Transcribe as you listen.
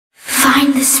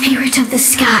find the spirit of the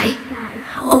sky.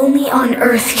 Only on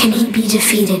earth can he be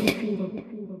defeated.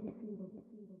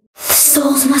 The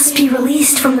souls must be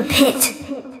released from the pit,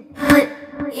 but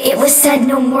it was said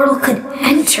no mortal could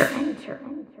enter.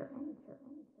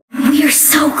 We are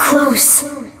so close.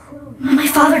 My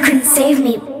father couldn't save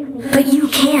me, but you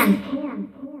can.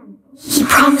 He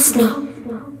promised me,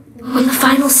 when the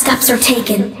final steps are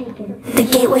taken, the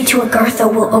gateway to Agartha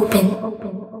will open.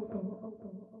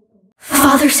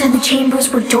 Father said the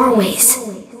chambers were doorways,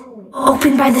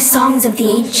 opened by the songs of the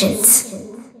ancients.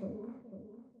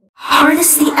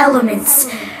 Harness the elements.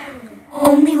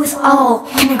 Only with all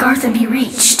can Agartha be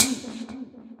reached.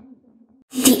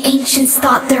 The ancients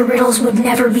thought their riddles would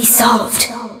never be solved.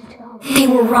 They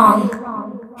were wrong.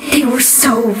 They were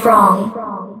so wrong.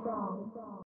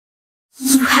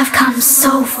 You have come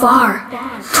so far.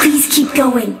 Please keep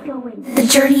going. The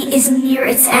journey is near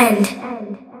its end.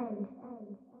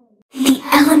 The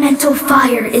elemental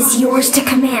fire is yours to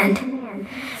command.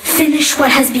 Finish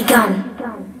what has begun.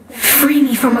 Free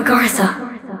me from Agartha.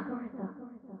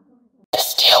 The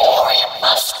Steel Warrior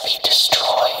must be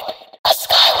destroyed. A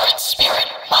skyward spirit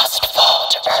must fall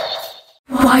to earth.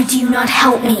 Why do you not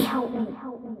help me?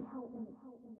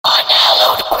 On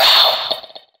hallowed ground,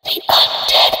 the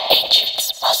undead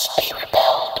ancients must be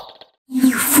repelled.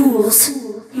 You fools!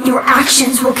 Your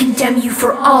actions will condemn you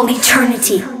for all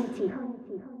eternity.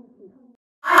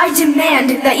 I demand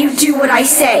that you do what I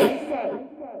say.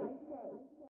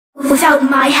 Without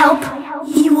my help,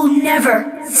 you will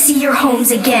never see your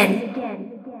homes again.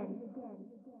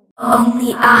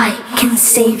 Only I can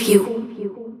save you.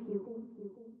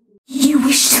 You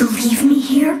wish to leave me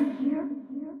here?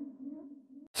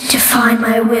 Defy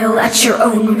my will at your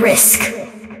own risk.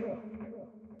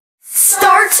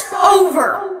 Start over!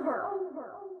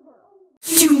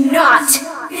 Do not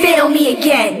fail me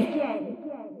again!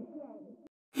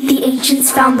 The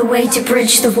ancients found the way to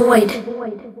bridge the void.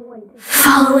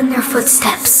 Follow in their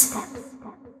footsteps.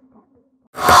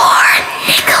 Poor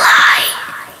Nikolai.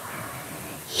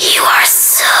 You are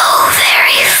so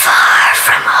very far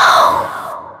from home.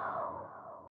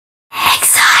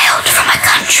 Exiled from a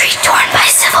country torn by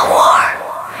civil war.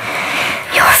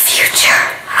 Your future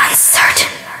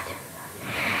uncertain.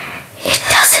 It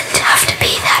doesn't have to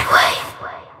be that way.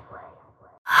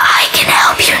 I can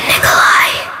help you,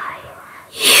 Nikolai.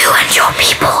 You and your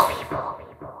people.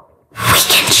 We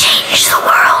can change the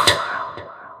world.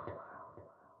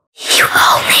 You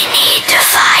only need to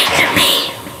find me.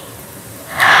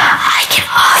 I can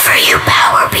offer you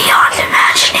power beyond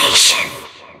imagination.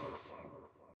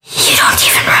 You don't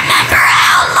even remember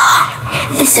how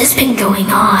long This has been going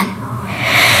on.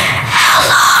 How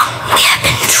long we have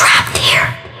been trapped here.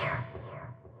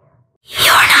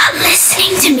 You're not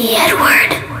listening to me,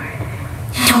 Edward.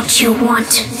 Don't you want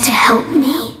to help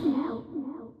me?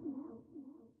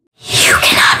 You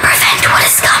cannot prevent what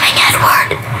is coming,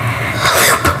 Edward. The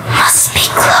loop must be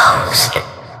closed.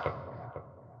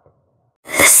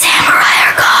 The samurai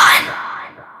are gone.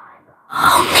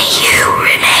 Only you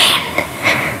remain.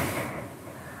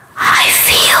 I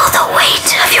feel the weight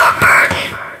of your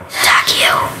burden,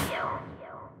 Takio.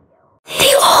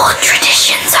 The old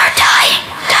traditions are dying,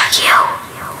 Takio.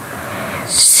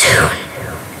 Soon,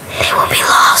 they will be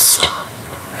lost.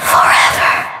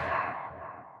 Forever.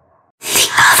 The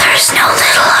others know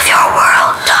little of your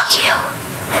world, Takio.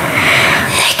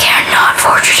 They care not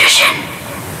for tradition.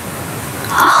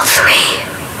 All three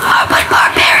are but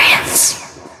barbarians.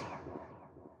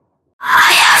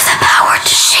 I have the power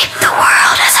to shape the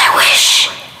world as I wish.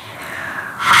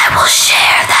 I will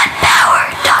share that power,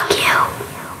 Takio.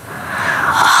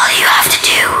 All you have to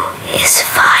do is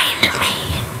find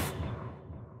me.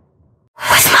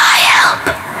 With my help,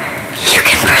 you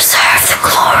can preserve the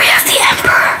glory of the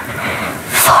Emperor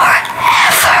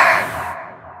forever.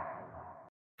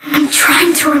 I'm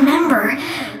trying to remember.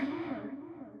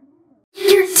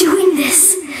 You're doing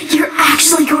this. You're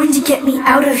actually going to get me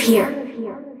out of here.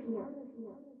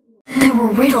 There were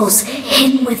riddles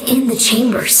hidden within the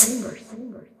chambers.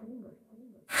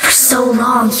 For so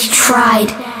long he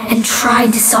tried and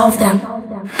tried to solve them,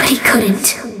 but he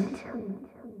couldn't.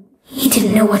 He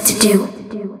didn't know what to do.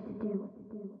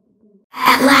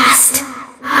 At last,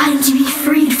 I'm to be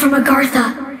freed from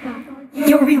Agartha.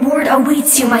 Your reward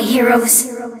awaits you, my heroes.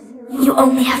 You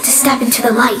only have to step into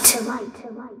the light.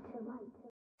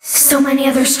 So many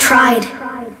others tried.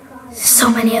 So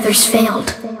many others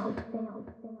failed.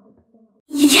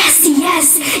 Yes,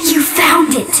 yes, you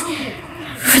found it!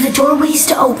 For the doorways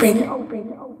to open,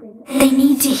 they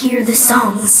need to hear the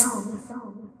songs.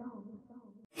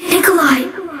 Nikolai!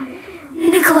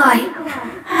 Nikolai!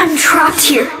 I'm trapped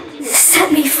here.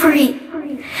 Set me free.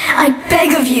 I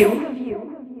beg of you.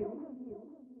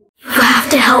 You have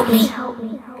to help me.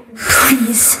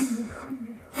 Please.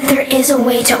 There is a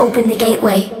way to open the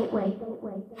gateway.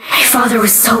 My father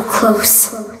was so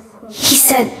close. He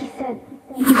said,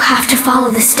 you have to follow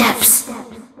the steps.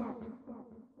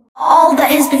 All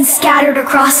that has been scattered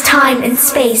across time and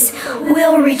space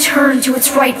will return to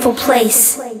its rightful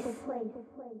place.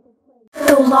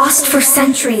 Though lost for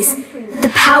centuries,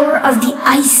 the power of the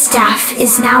ice staff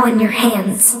is now in your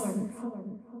hands.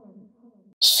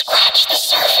 Scratch the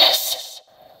surface.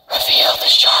 Reveal the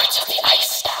shards of the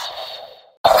ice staff.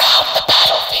 Around the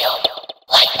battlefield,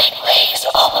 lightning rays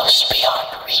almost beyond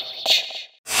reach.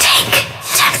 Take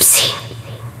Dempsey,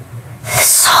 the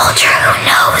soldier who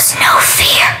knows no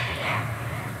fear.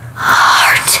 A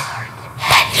heart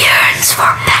that yearns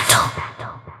for battle.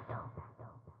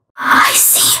 I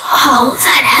see all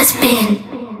that has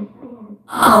been,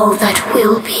 all that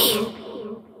will be.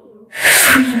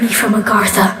 Free me from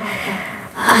Agartha.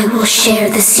 I will share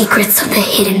the secrets of the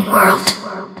hidden world.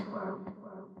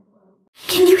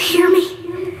 Can you hear me?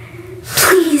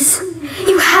 Please,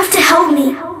 you have to help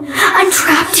me. I'm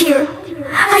trapped here.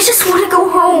 I just want to go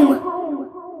home.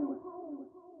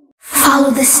 Follow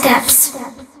the steps.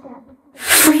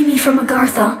 Free me from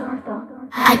Agartha.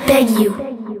 I beg you.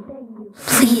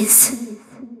 Please.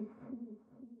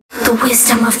 The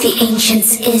wisdom of the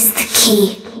ancients is the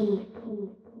key.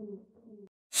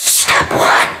 Step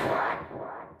 1.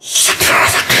 Secure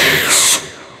the keys.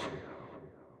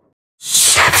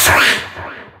 Step 3.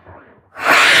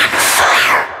 Rain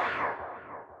fire.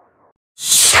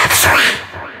 Step 3.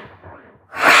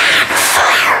 Rain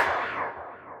fire.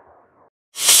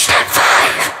 Step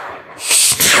 5.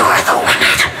 Skewer the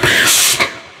winged beast.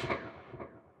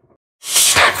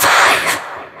 Step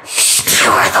 5.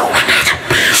 Skewer the winged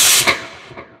beast.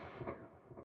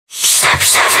 Step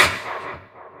 7.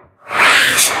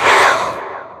 Raise hell.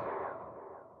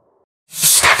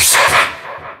 Step 7.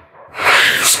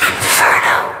 Raise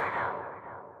inferno.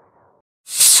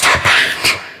 Step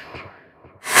 8.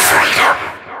 Freedom.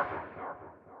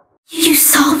 You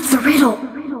solved the riddle.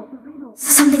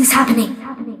 Something's happening.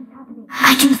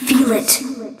 I can feel it.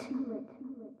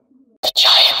 The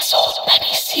giants hold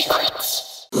many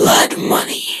secrets. Blood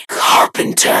money,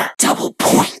 carpenter, double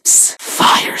points,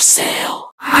 fire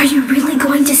sale. Are you really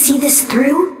going to see this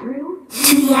through?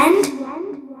 To the end?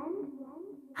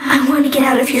 I want to get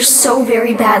out of here so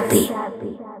very badly.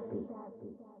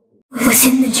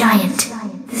 Within the giant,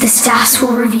 the staffs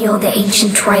will reveal the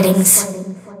ancient writings.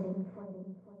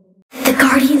 The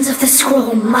guardians of the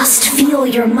scroll must feel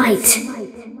your might.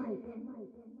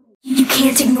 You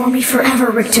can't ignore me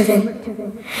forever,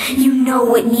 Richtofen. You know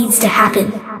what needs to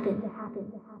happen.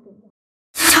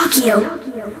 Tokyo,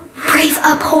 brave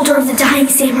upholder of the dying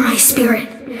samurai spirit,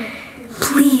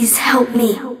 please help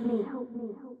me.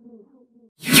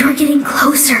 You're getting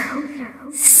closer,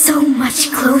 so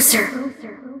much closer.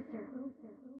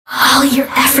 All your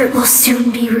effort will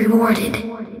soon be rewarded.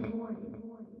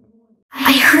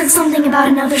 I heard something about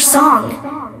another song,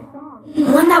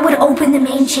 one that would open the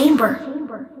main chamber.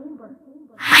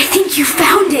 I think you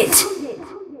found it.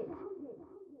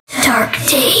 Dark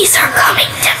days are coming,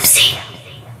 Dempsey.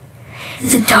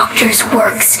 The doctor's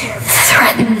works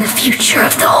threaten the future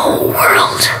of the whole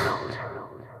world.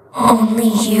 Only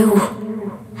you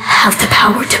have the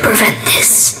power to prevent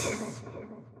this.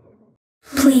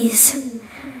 Please,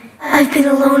 I've been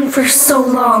alone for so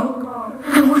long.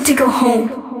 I want to go home.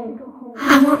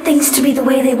 I want things to be the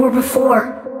way they were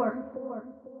before.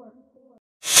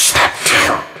 Step 2.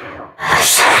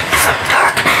 Ascend from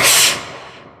darkness.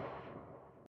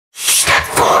 Step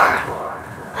 4.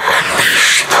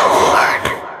 Unleash the horde.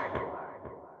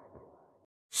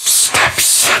 Step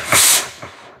 6.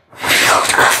 Wield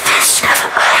a fist of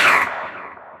iron.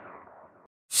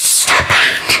 Step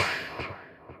 8.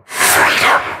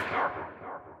 Freedom.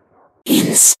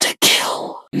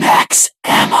 Insta-kill, max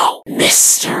ammo,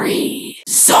 mystery,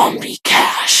 zombie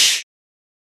cash.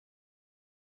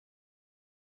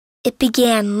 It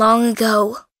began long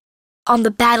ago, on the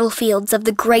battlefields of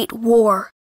the Great War.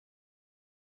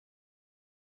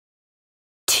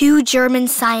 2 German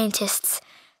scientists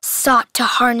sought to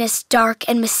harness dark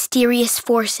and mysterious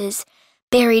forces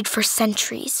buried for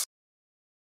centuries.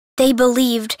 They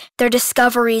believed their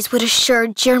discoveries would assure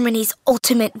Germany's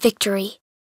ultimate victory.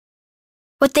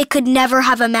 What they could never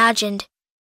have imagined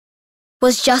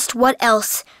was just what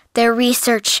else their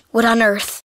research would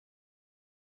unearth.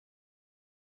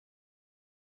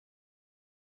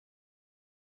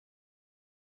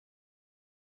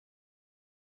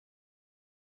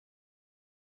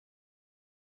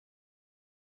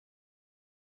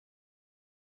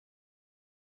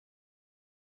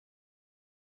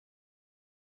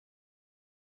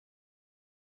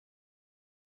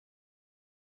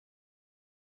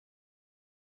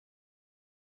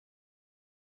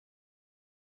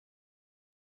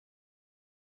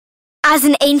 As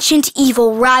an ancient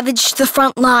evil ravaged the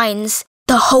front lines,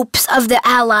 the hopes of the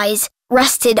Allies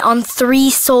rested on 3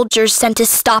 soldiers sent to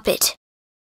stop it.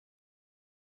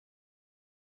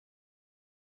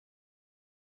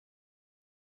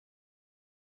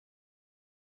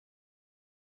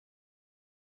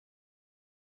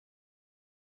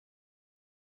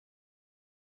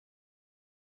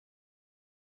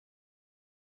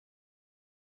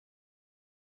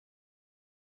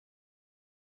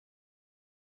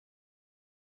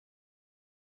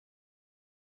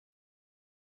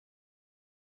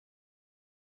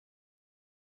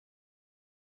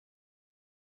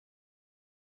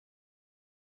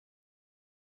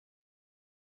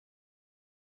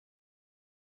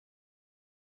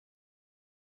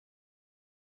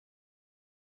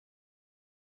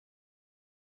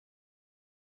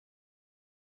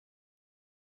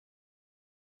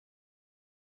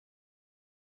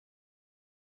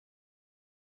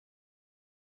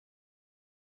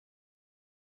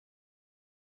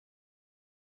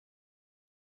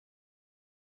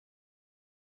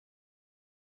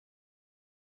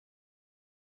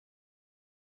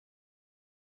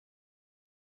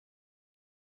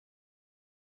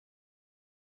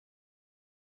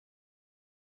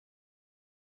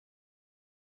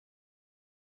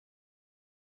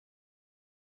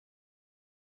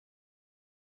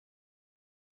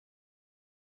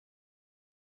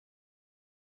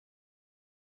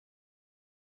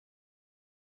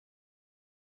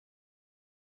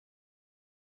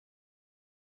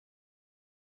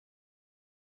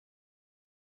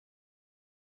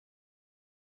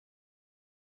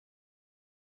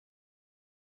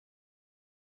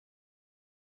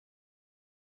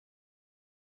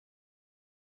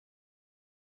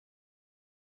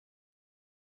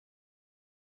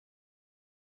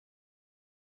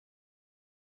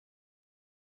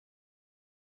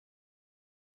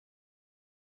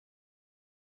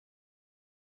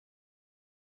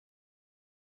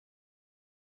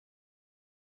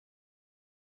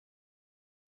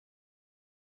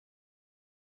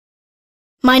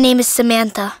 My name is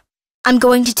Samantha. I'm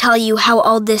going to tell you how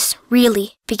all this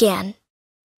really began.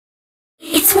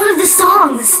 It's one of the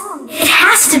songs. It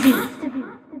has to be.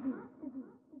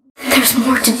 There's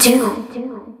more to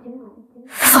do.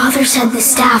 Father said the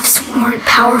staffs weren't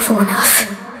powerful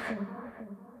enough.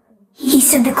 He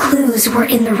said the clues were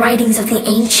in the writings of the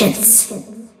ancients.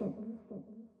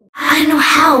 I don't know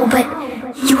how, but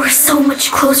you were so much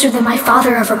closer than my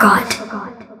father ever got.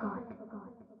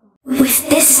 With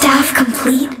this staff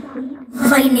complete,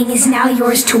 lightning is now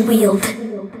yours to wield.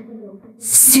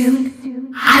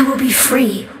 Soon, I will be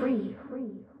free.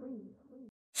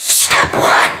 Step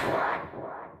 1.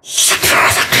 Secure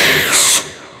the keys.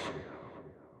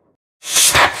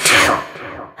 Step 2.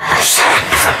 Ascend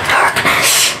from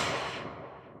darkness.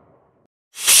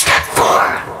 Step 4.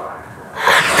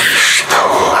 Unleash the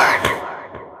horde.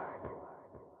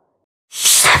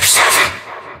 Step 7.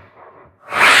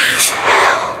 Raise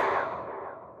hell.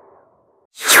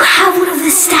 You have one of the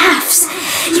staffs.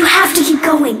 You have to keep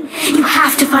going. You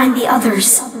have to find the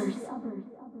others.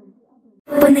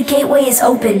 When the gateway is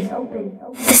open,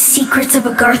 the secrets of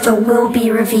Agartha will be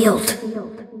revealed.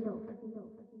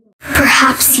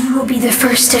 Perhaps you will be the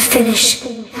first to finish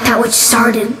that which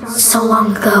started so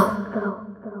long ago.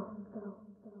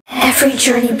 Every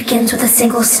journey begins with a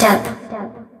single step.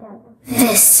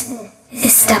 This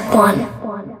is step 1.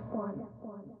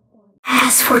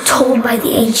 As foretold by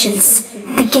the ancients,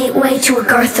 the gateway to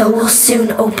Agartha will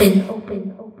soon open.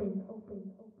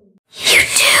 You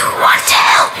do want to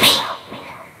help me,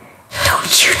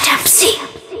 don't you, Dempsey?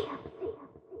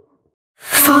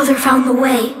 Father found the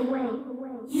way.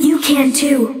 You can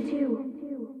too.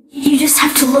 You just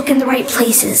have to look in the right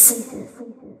places.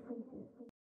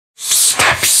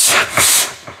 Step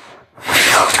 6.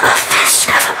 Wield a fist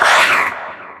of iron.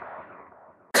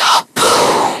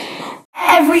 Kaboom!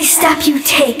 Every step you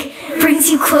take brings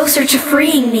you closer to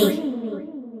freeing me.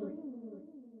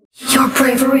 Your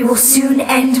bravery will soon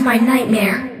end my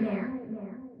nightmare.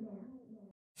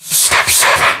 Step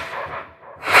 7.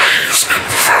 Raise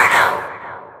Inferno.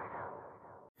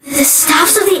 The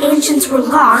staffs of the ancients were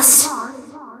lost,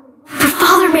 but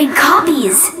Father made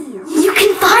copies. You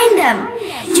can find them.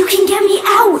 You can get me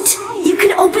out. You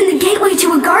can open the gateway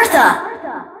to Agartha.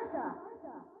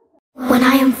 When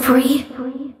I am free,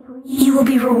 you will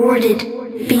be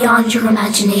rewarded beyond your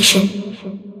imagination.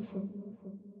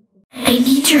 I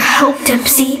need your help,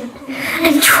 Dempsey.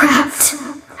 I'm trapped.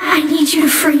 I need you to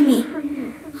free me.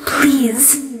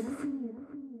 Please.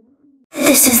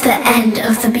 This is the end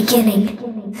of the beginning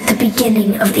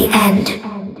of the end.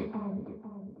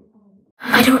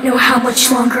 I don't know how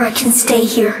much longer I can stay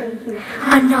here,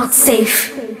 I'm not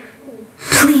safe.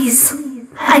 Please,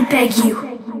 I beg you,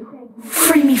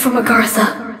 free me from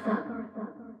Agartha.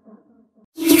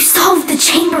 You solved the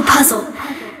chamber puzzle.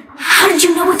 How did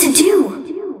you know what to do?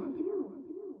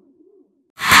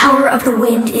 Power of the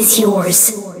wind is yours.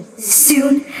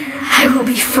 Soon, I will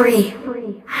be free.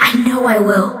 I know I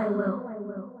will.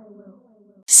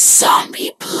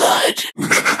 Zombie blood.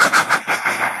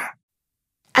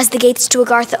 As the gates to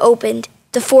Agartha opened,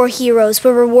 the 4 heroes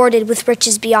were rewarded with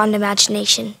riches beyond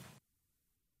imagination.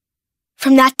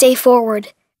 From that day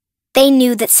forward, they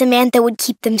knew that Samantha would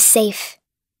keep them safe.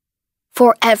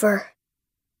 Forever.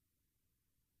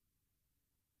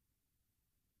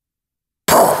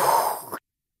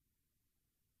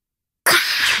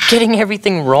 You're getting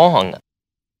everything wrong.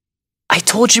 I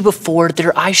told you before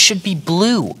their eyes should be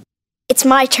blue. It's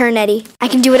my turn, Eddie. I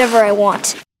can do whatever I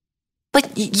want.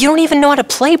 But you don't even know how to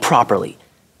play properly.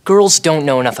 Girls don't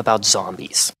know enough about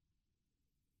zombies.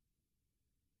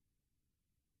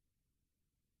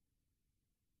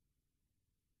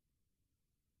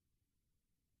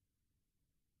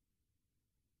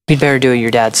 We'd better do what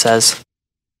your dad says.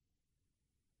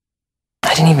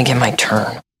 I didn't even get my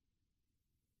turn.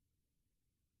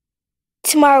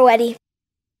 Tomorrow, Eddie.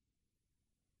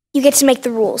 You get to make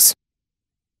the rules.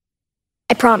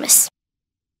 I promise.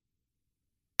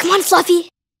 Come on, Fluffy.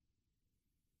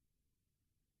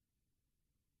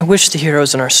 I wish the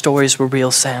heroes in our stories were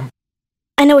real, Sam.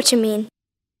 I know what you mean.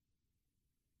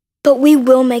 But we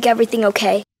will make everything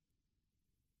okay.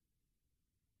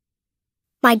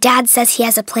 My dad says he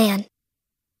has a plan.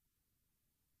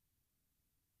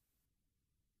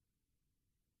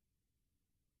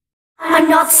 I'm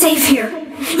not safe here.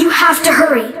 You have to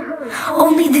hurry.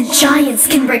 Only the giants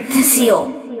can break the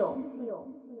seal.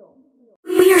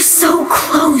 We are so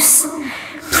close.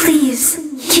 Please,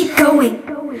 keep going.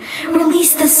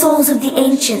 Release the souls of the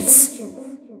ancients.